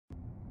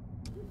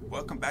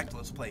Welcome back to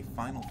Let's Play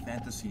Final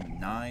Fantasy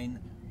IX.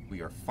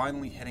 We are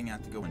finally heading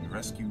out to go and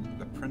rescue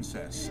the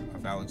Princess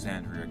of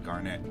Alexandria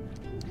Garnet.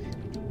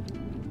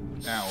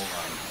 Now,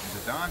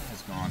 Zidane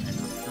has gone and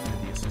recruited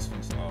the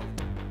assistance of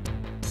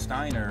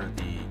Steiner,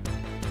 the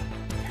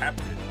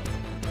captain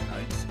of the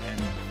Knights,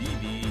 and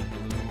Vivi,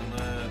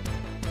 the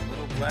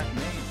little black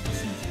mage, who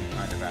seems to be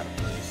kind of out of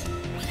place.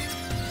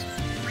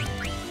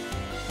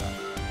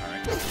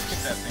 Alright, let's get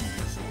that thing with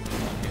the sword.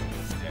 Okay,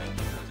 he's dead.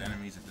 Those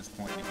enemies at this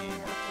point in the game are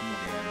too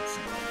damn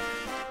simple.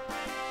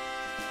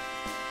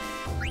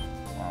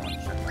 Well, I want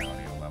to check my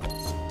audio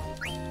levels.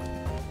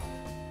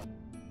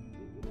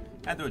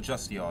 I had to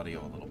adjust the audio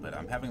a little bit.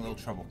 I'm having a little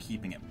trouble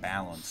keeping it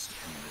balanced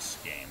in this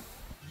game.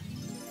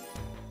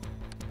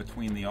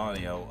 Between the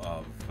audio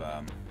of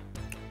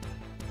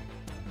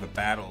the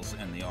battles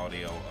and the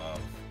audio of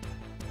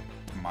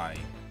my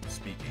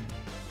speaking.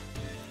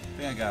 I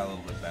think I got a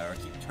little bit better. I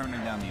keep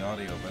turning down the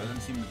audio, but it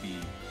doesn't seem to be,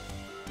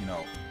 you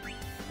know,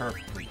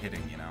 perfectly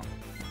hitting, you know.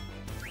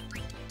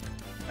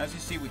 As you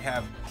see, we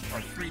have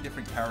our three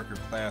different character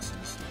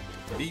classes.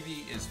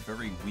 Vivi is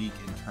very weak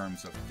in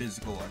terms of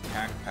physical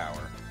attack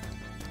power,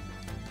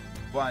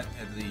 but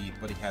he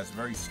has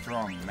very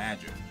strong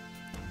magic.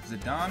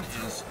 Zidane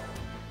is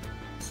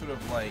sort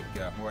of like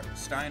what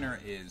Steiner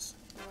is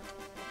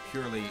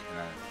purely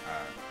a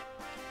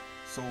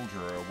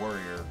soldier or a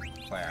warrior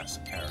class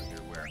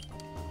character, where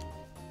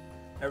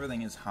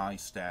everything is high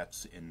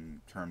stats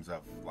in terms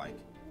of like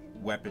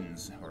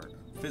weapons or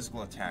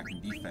physical attack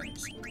and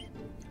defense.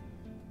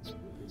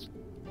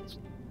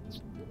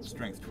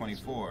 Strength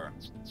 24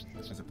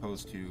 as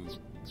opposed to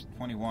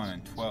 21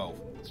 and 12.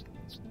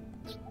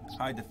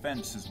 High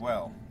defense as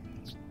well,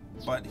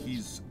 but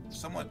he's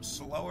somewhat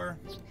slower,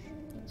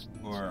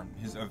 or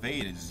his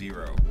evade is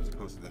 0 as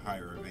opposed to the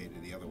higher evade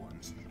of the other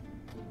ones.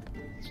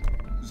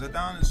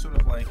 Zidane is sort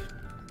of like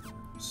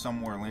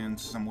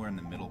lands somewhere in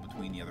the middle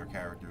between the other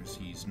characters.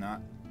 He's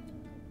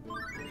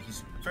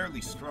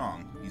fairly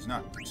strong. He's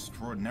not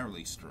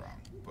extraordinarily strong,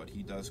 but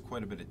he does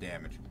quite a bit of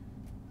damage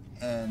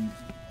and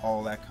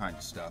all that kind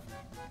of stuff.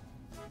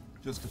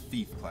 Just a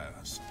thief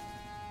class.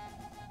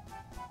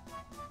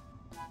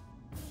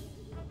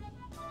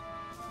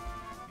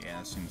 Yeah,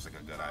 that seems like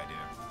a good idea.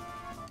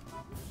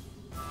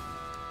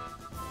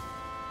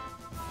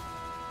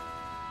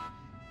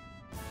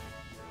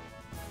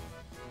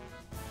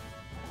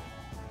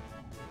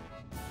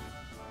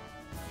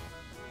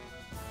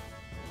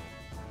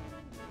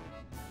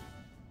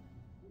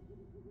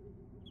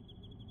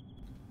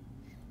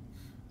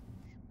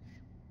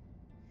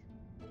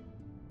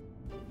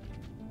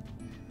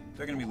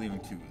 They're going to be leaving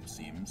too, it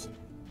seems.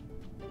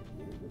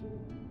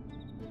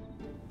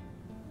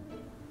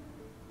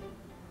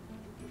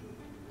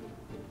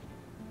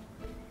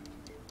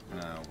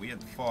 We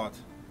had fought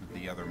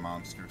the other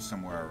monster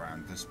somewhere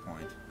around this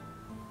point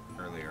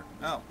earlier.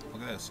 Oh,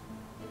 look at this.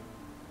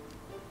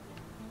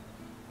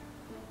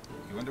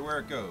 You wonder where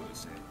it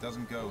goes. It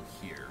doesn't go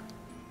here.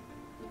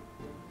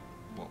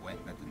 Well,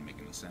 wait, that didn't make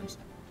any sense.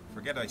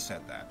 Forget I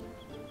said that.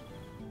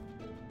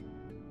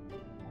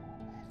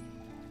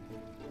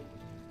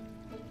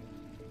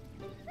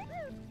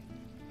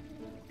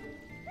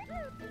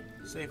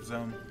 Safe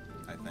zone,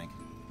 I think.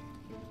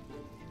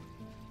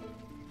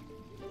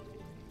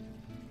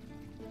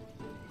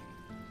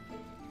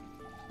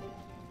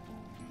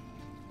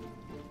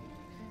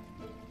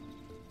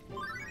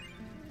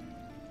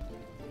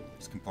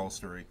 It's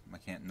compulsory. I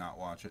can't not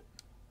watch it.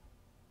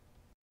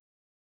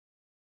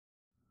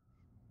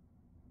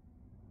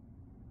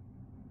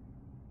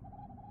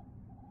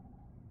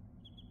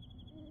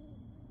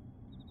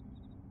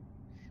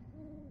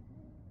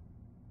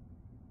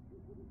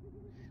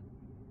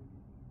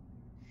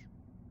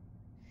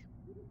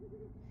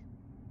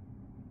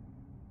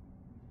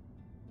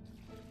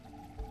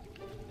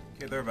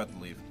 Okay, they're about to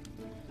leave.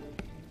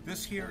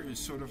 This here is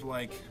sort of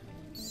like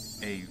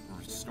a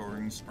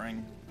restoring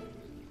spring.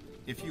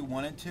 If you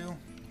wanted to,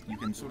 you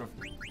can sort of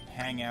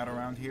hang out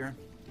around here.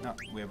 Oh,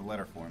 we have a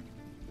letter for him.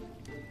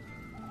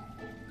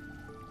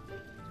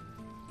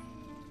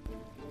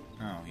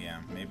 Oh,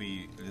 yeah,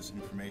 maybe this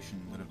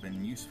information would have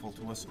been useful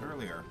to us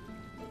earlier.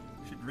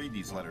 We should read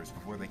these letters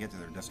before they get to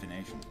their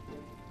destination.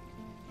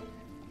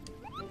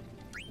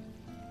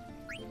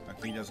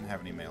 Okay, he doesn't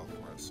have any mail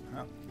for us.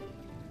 Oh.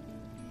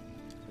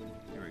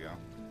 Here we go.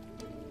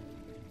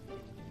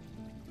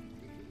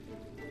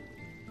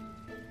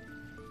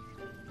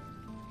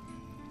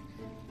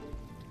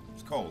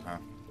 It's cold, huh?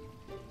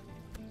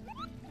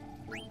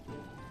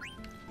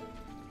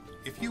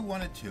 If you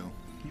wanted to,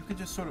 you could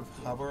just sort of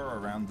hover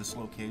around this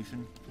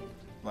location,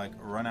 like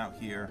run out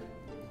here,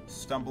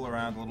 stumble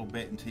around a little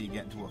bit until you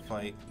get into a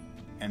fight,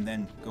 and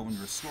then go and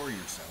restore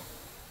yourself.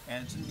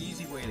 And it's an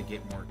easy way to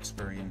get more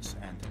experience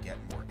and to get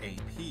more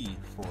AP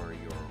for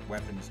your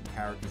weapons and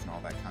characters and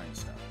all that kind of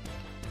stuff.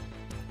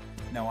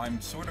 Now, I'm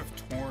sort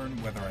of torn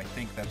whether I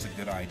think that's a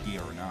good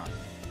idea or not.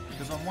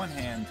 Because on one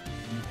hand,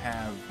 you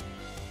have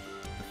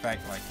the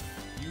fact, like,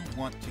 you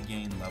want to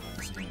gain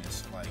levels in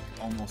this, like,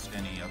 almost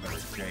any other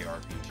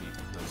JRPG,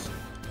 because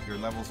your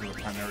levels are the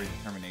primary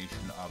determination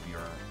of your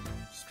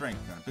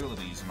strength and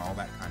abilities and all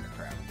that kind of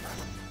crap.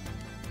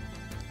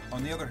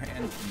 On the other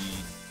hand,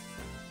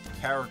 the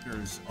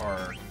characters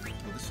are...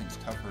 Well, this thing's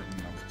tougher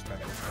than I was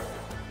expecting.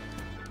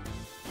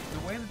 The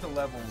way that the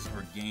levels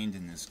are gained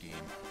in this game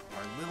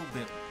are a little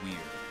bit weird.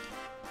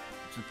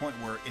 To the point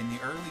where in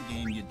the early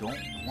game you don't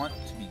want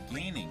to be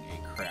gaining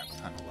a crap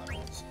ton of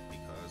levels,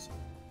 because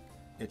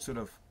it's sort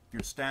of...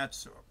 your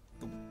stats are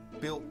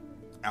built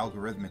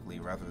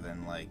algorithmically rather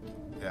than like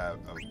a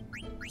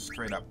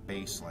straight up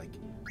base, like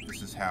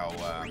this is how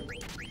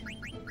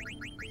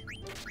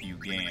you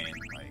gain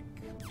like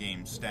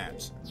game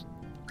stats.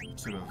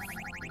 Sort of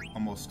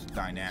almost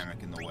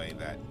dynamic in the way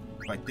that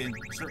like then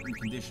certain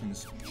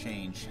conditions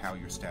change how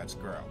your stats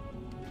grow.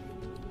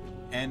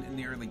 And in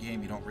the early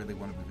game you don't really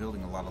want to be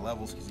building a lot of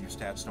levels because your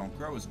stats don't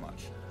grow as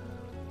much.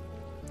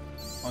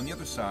 On the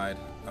other side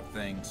of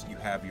things, you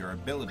have your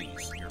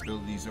abilities. Your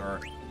abilities are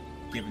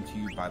given to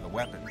you by the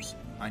weapons.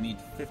 I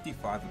need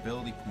 55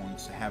 ability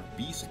points to have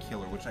Beast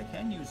Killer, which I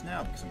can use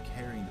now because I'm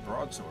carrying the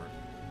broadsword,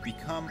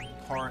 become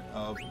part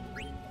of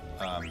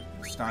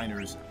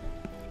Steiner's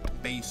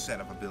base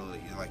set of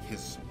ability, like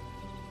his...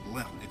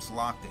 it's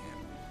locked to him.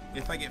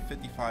 If I get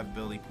 55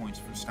 ability points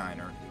for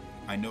Steiner,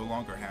 I no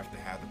longer have to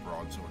have the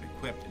broadsword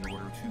equipped in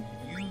order to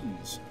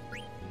use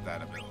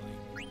that ability.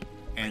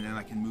 And then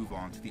I can move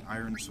on to the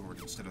iron sword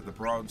instead of the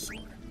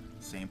broadsword.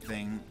 Same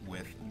thing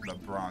with the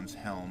bronze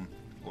helm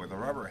or the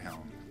rubber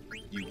helm.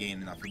 You gain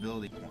enough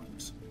ability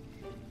points,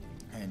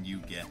 and you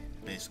get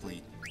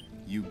basically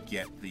you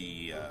get to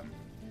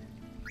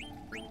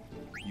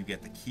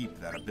keep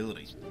that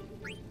ability.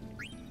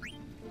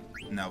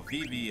 Now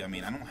VV, I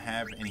mean, I don't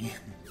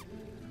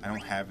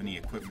have any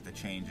equipment to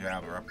change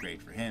out or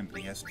upgrade for him,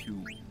 but he has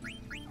 2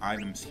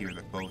 items here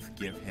that both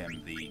give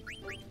him the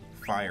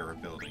fire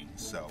ability.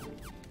 So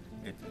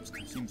it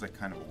seems like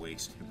kind of a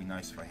waste. It'd be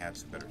nice if I had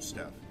some better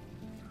stuff.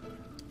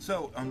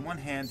 So, on one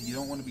hand, you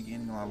don't want to be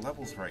gaining a lot of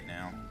levels right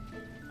now.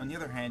 On the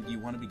other hand, you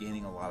want to be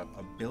gaining a lot of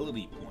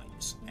ability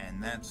points,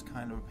 and that's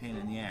kind of a pain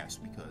in the ass,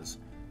 because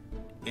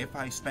if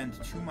I spend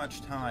too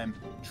much time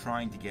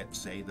trying to get,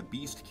 say, the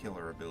Beast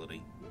Killer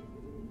ability...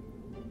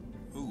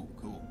 Ooh,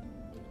 cool.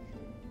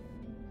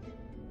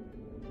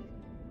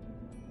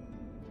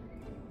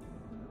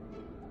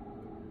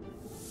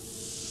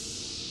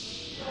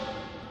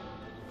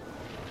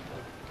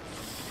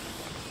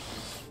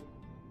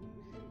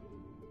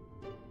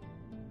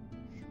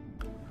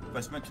 If I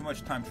spent too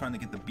much time trying to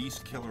get the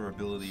Beast Killer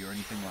ability or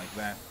anything like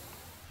that,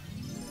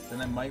 then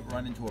I might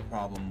run into a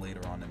problem later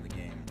on in the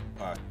game.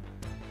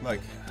 Like,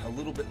 a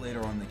little bit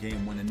later on in the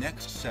game when the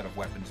next set of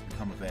weapons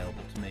become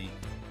available to me,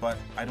 but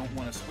I don't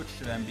want to switch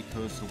to them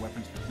because the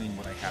weapons between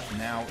what I have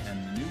now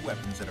and the new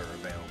weapons that are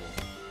available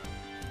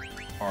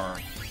are,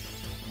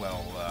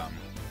 well,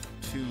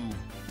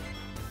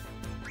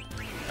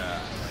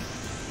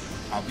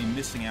 I'll be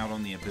missing out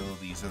on the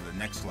abilities of the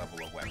next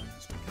level of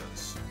weapons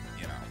because,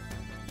 you know,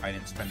 I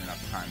didn't spend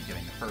enough time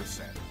getting the first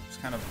set. It's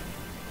kind of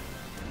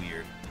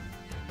weird.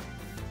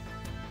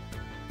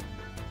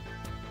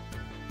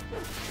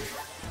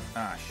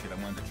 Ah, shit, I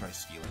wanted to try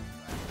stealing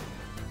from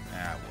that.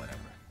 Ah, whatever.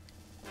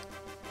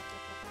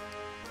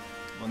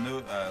 Well,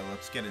 no,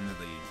 let's get into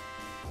the...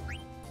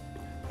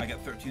 I got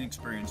 13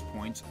 experience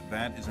points.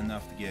 That is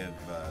enough to give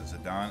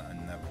Zidane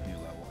another new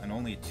level, and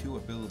only 2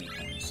 ability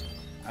points.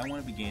 I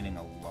want to be gaining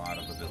a lot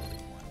of ability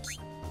points,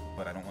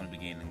 but I don't want to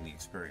be gaining the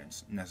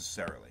experience,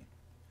 necessarily.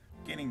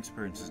 Gaining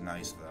experience is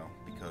nice, though,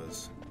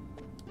 because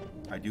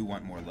I do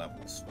want more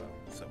levels, though.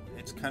 So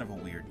it's kind of a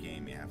weird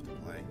game you have to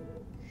play,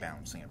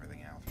 balancing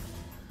everything out.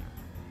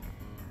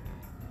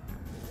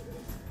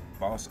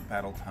 Boss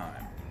battle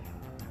time.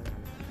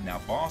 Now,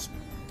 boss...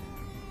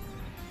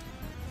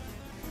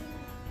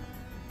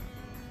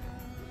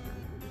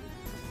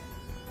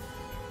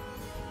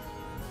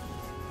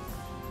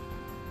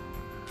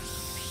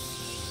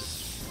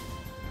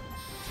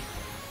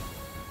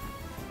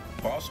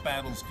 Boss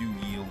battles do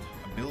yield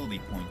ability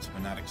points,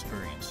 but not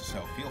experience,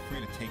 so feel free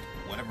to take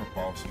whatever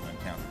boss you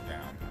encounter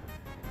down,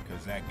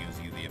 because that gives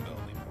you the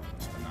ability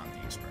points, but not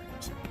the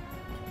experience.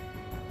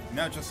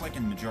 Now, just like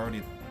in majority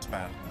of the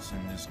battles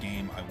in this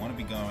game, I want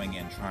to be going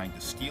and trying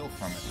to steal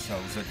from it,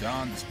 so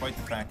Zidane, despite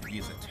the fact that he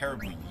is a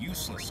terribly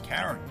useless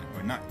character,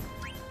 or not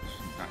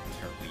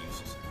terribly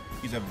useless,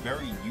 he's a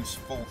very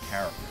useful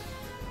character.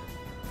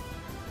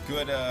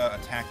 Good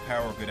attack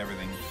power, good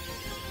everything.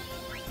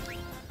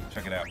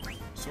 Check it out.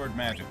 Sword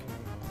magic.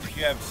 If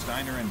you have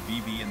Steiner and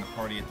VV in the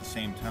party at the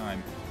same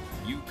time,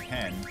 you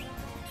can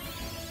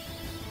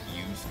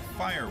use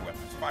fire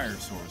weapons, fire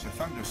swords, or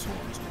thunder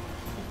swords.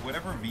 With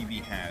whatever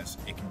VV has,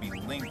 it can be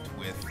linked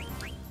with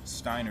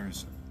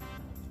Steiner's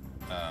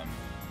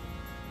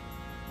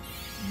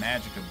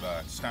magic of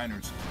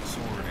Steiner's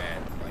sword,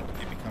 and like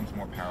it becomes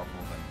more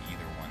powerful than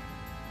either one.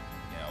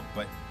 You know,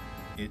 but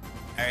it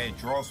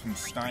draws from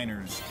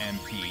Steiner's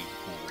MP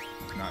pool,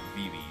 not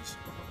VV's.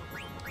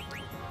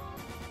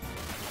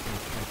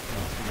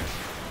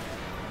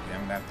 I'm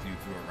gonna have to do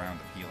through a round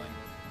of healing.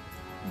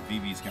 And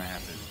VV's gonna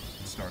have to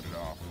start it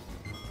off.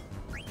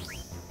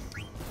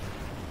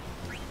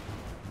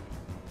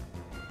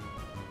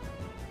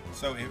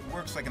 So it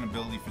works like an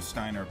ability for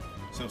Steiner.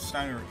 So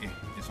Steiner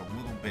is a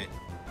little bit...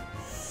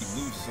 He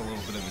loses a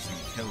little bit of his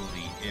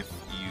utility if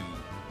you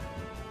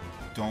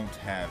don't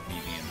have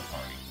Vivi in the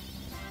party.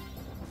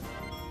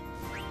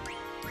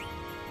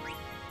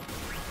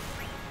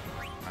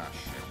 Ah,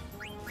 shit.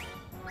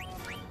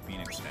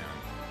 Phoenix down.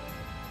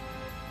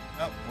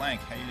 Oh,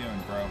 Blank, how you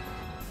doing, bro?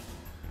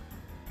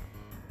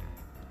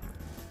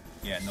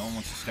 Yeah, no one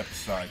wants to step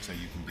aside so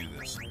you can do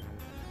this.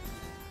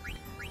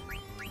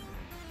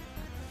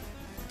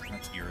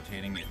 That's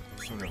irritating. It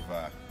sort of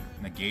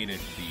negated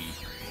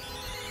the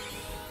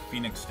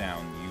Phoenix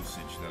down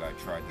usage that I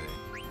tried to...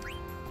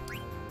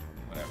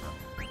 Whatever.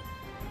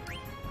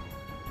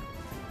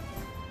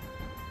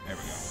 There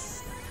we go.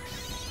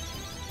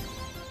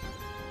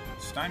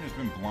 Steiner's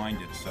been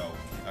blinded, so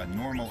a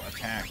normal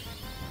attack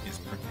is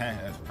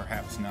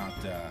perhaps not...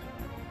 will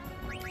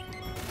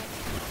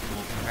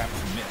perhaps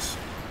miss.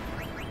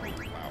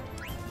 Wow.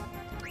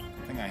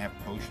 I think I have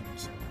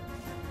potions.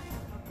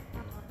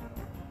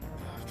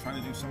 Trying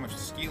to do so much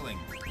scaling.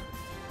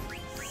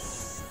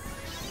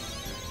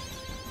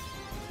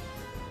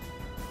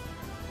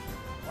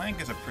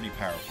 Blank is a pretty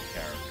powerful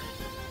character.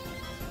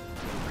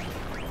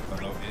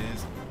 Although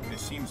it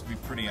seems to be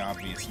pretty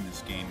obvious in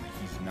this game that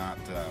he's not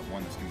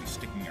one that's going to be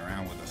sticking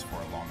around with us for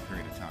a long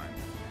period of time.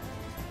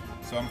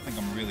 So I don't think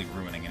I'm really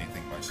ruining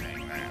anything by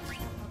saying that.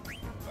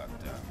 But,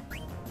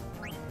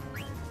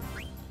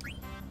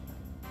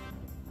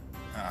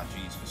 ah,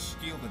 jeez, just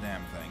steal the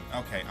damn thing.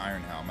 Okay,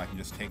 Iron Helm, I can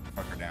just take the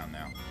fucker down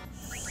now.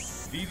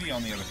 Vivi,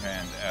 on the other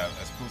hand,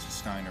 as opposed to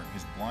Steiner,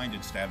 his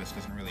blinded status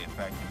doesn't really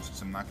affect him,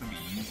 since I'm not going to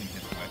be using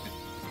his weapon.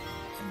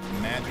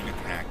 And magic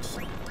attacks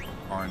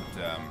aren't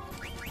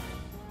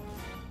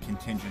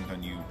contingent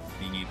on you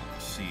being able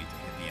to see to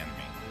hit the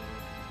enemy.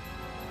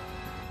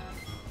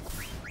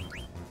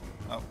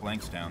 Oh,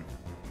 Blank's down.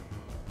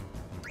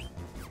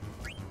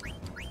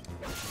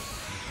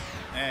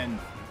 And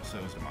so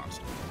is the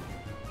monster.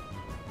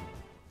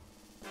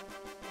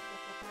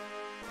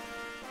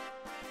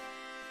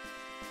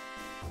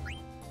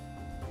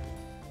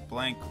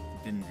 Blank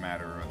didn't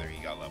matter whether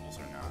he got levels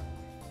or not.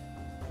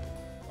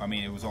 I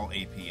mean, it was all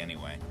AP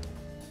anyway.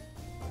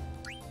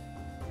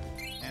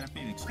 And a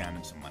Phoenix down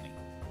and some money.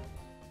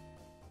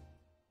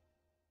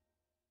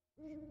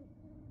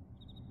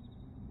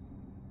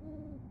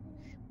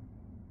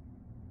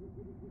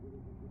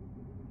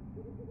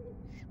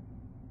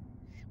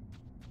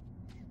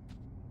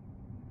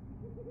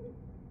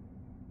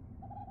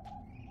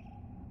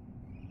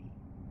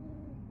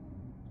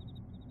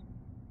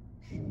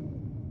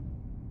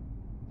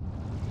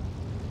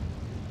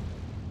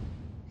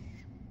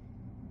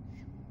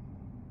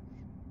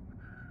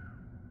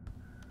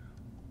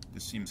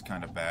 This seems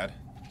kind of bad.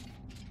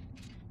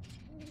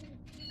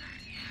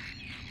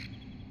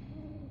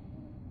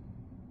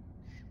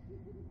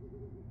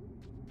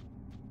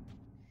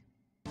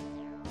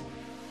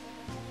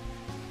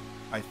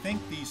 I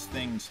think these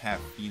things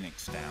have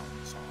Phoenix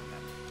downs on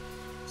them.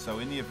 So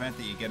in the event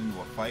that you get into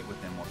a fight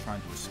with them while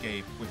trying to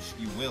escape, which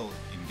you will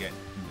and get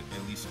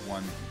into at least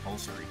one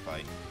compulsory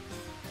fight,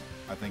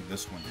 I think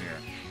this one here,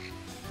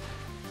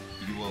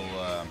 you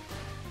will,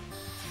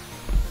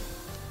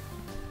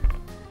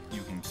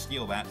 you can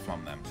steal that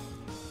from them.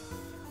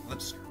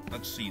 Let's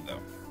see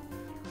though.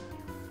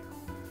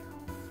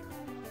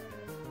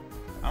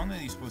 I don't know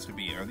what these supposed to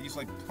be. Are these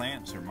like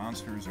plants or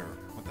monsters or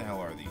what the hell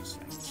are these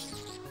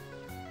things?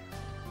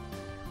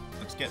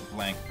 Let's get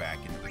Blank back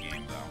into the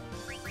game though.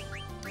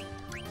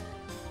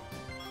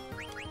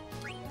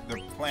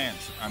 They're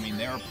plants. I mean,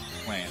 they're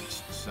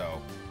plants,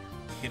 so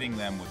hitting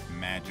them with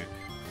magic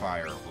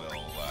fire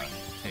will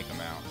take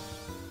them out.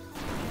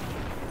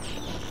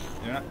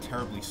 They're not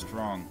terribly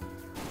strong.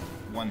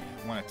 One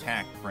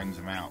attack brings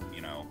them out,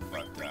 you know,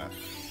 but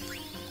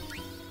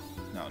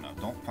no,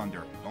 don't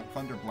thunder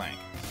Blank.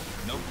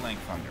 No Blank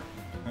thunder.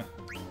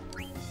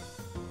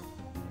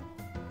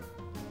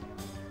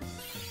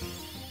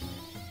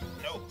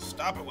 No,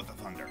 stop it with the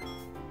thunder.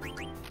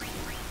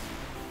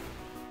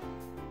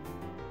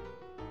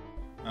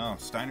 Oh,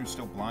 Steiner's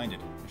still blinded.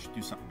 I should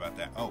do something about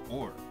that. Oh,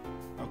 or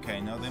okay,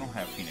 no, they don't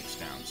have Phoenix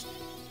downs.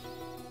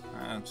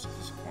 That's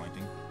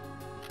disappointing.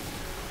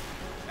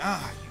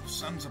 Ah, you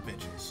sons of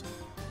bitches.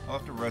 I'll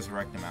have to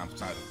resurrect him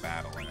outside of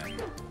battle and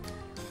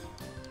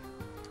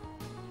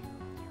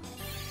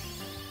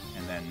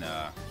then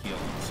heal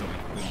him so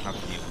we don't have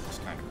to deal with this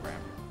kind of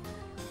crap.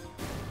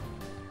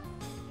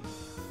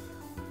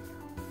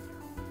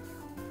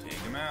 Take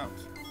him out.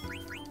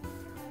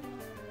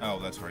 Oh,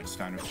 that's right,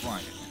 Steiner's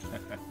blinded.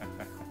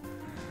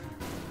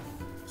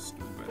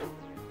 Stupid.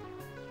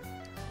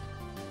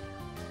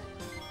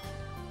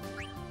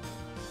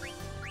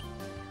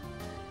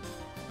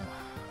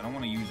 I don't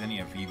want to use any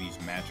of Vivi's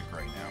magic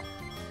right now,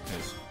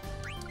 because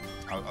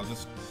I'll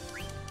just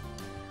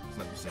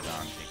let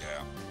Zidane take it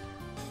out.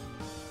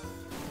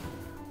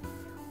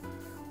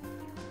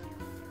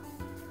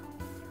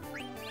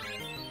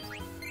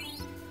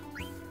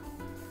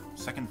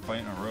 Second fight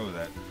in a row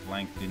that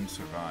Blank didn't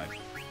survive.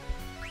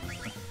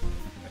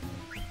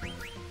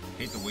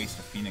 Hate the waste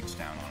a Phoenix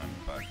down on him,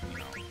 but, you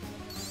know.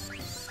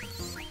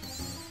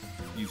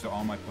 Used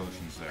all my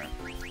potions there.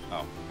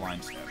 Oh,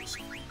 blind stabs.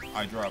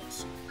 I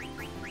dropped...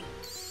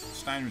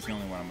 Steiner's the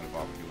only one I'm going to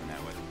bother doing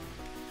that with.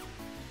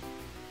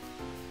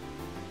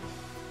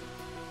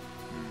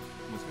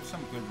 Was there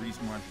some good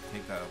reason why I should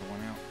take that other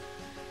one out?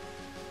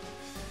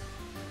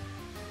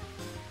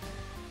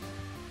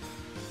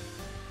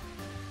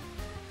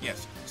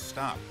 Yes,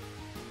 stop.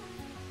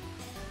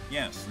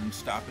 Yes, and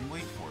stop and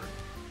wait for it.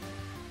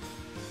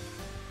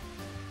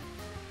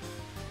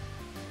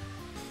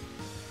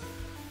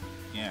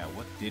 Yeah,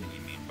 what did he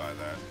mean by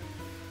that?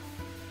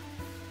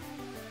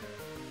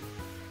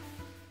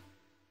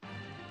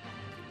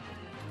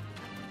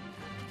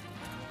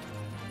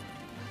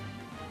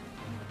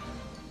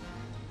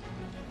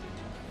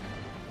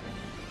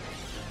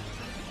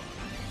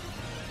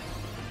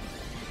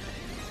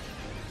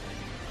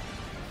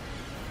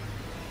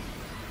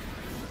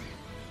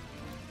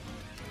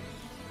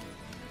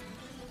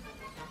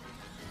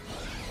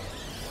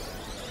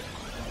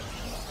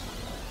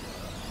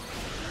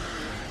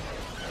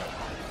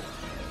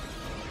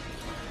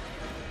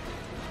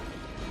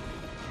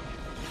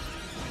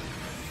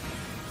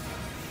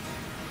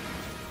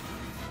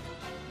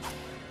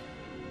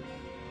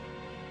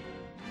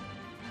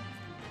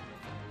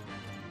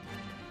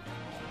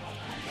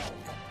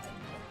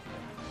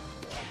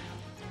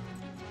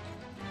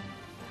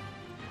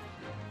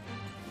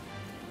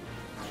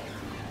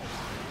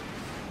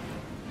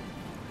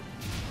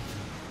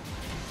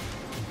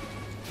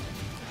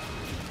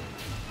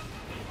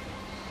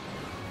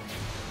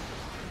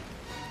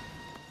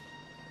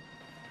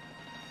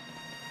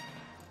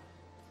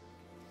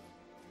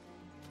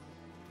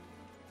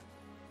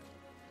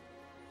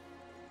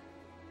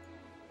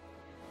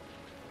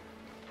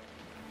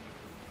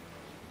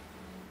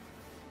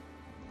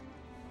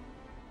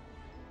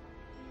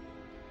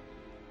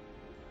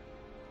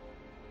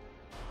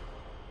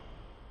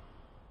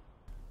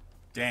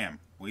 Damn,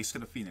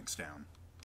 wasted a Phoenix down.